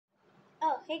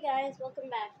Hey guys, welcome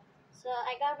back. So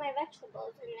I got my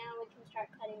vegetables and now we can start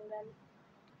cutting them.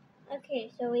 Okay,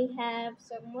 so we have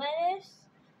some lettuce,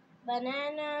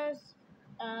 bananas,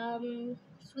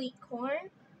 sweet corn,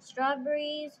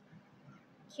 strawberries,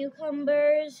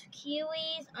 cucumbers,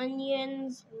 kiwis,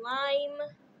 onions, lime,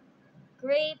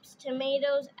 grapes,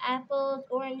 tomatoes, apples,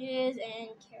 oranges,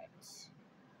 and carrots.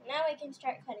 Now we can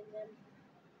start cutting them.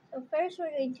 So first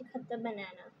we're going to cut the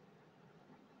banana.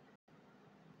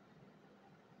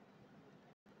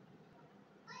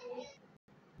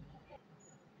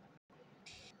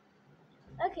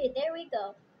 Okay, there we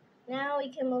go. Now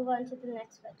we can move on to the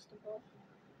next vegetable.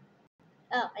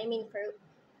 Fruit.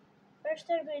 First,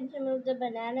 I'm going to move the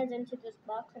bananas into this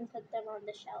box and put them on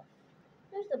the shelf.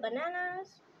 There's the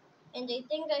bananas. And I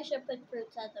think I should put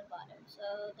fruits at the bottom,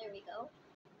 so there we go.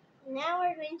 Now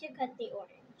we're going to cut the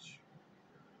orange.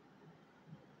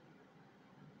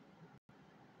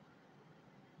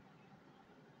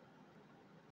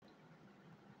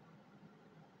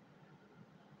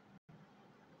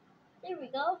 There we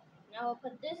go. Now we'll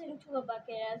put this into a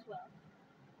bucket as well.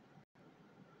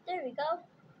 There we go.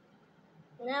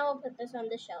 Now we'll put this on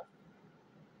the shelf.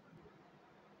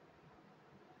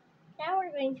 Now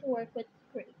we're going to work with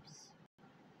grapes.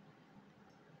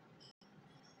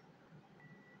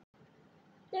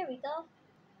 There we go.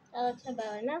 That looks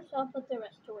about enough, so I'll put the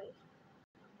rest away.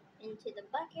 Into the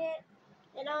bucket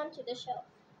and onto the shelf.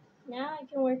 Now I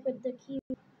can work with the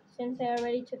kiwi since I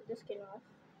already took the skin off.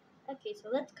 Okay, so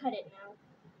let's cut it now.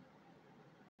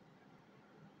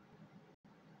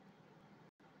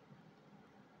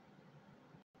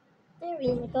 There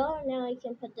we go. Now I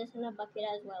can put this in a bucket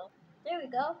as well. There we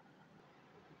go.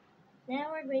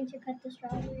 Now we're going to cut the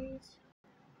strawberries.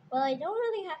 Well, I don't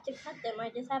really have to cut them. I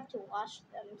just have to wash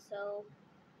them, so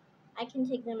I can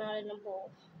take them out in a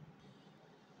bowl.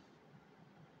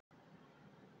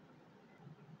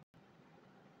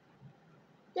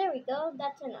 There we go.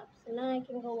 That's enough. So now I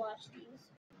can go wash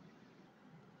these.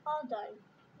 All done.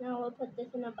 Now we'll put this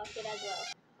in a bucket as well.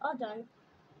 All done.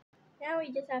 Now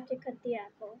we just have to cut the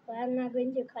apple, but I'm not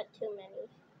going to cut too many.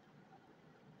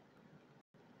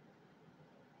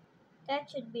 That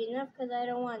should be enough because I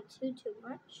don't want too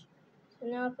much. So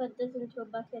now I'll put this into a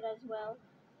bucket as well.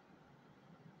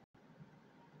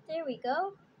 There we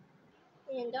go.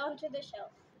 And onto the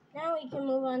shelf. Now we can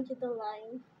move on to the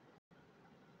lime.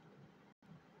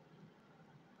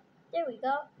 There we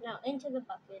go. Now into the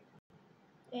bucket.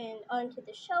 And onto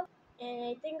the shelf. And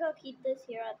I think I'll keep this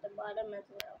here at the bottom as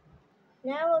well.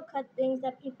 Now we'll cut things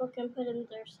that people can put in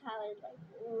their salad, like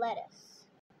lettuce.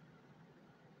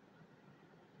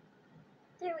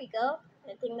 There we go.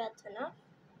 I think that's enough.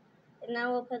 And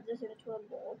now we'll put this into a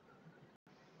bowl.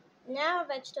 Now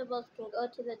vegetables can go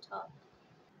to the top.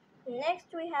 Next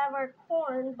we have our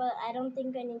corn, but I don't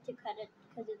think I need to cut it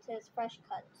because it says fresh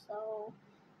cut. So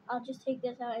I'll just take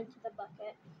this out into the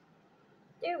bucket.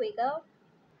 There we go.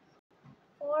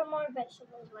 4 more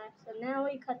vegetables left. So now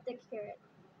we cut the carrot.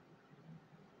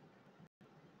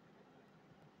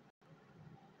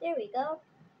 There we go.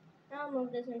 Now I'll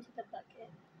move this into the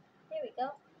bucket. There we go.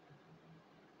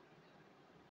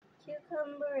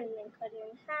 Cucumber and then cut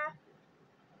it in half.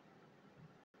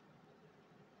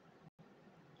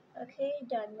 Okay,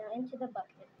 done. Now into the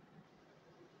bucket.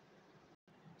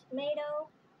 Tomato.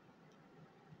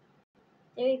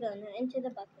 There you go. Now into the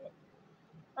bucket.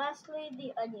 Lastly,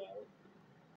 the onion.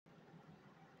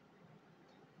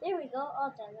 There we go.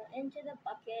 All done. Now into the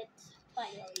bucket.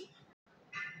 Finally.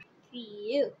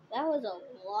 Phew. That was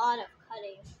a lot of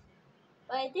cutting.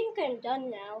 But I think I'm done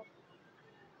now.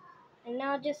 And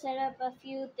now just set up a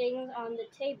few things on the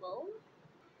table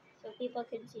so people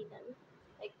can see them,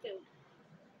 like food.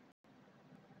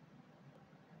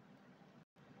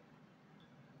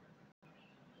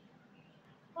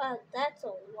 Wow, that's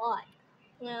a lot.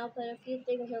 Now I'll put a few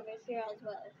things over here as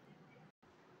well.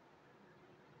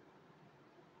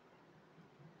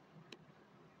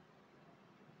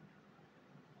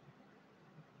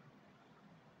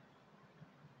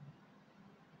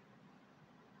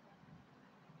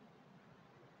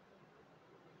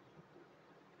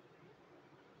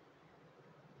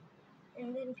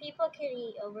 And then people can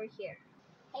eat over here.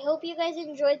 I hope you guys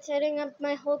enjoyed setting up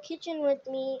my whole kitchen with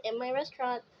me in my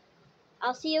restaurant.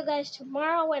 I'll see you guys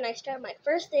tomorrow when I start my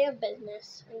first day of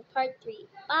business in part 3.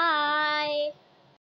 Bye!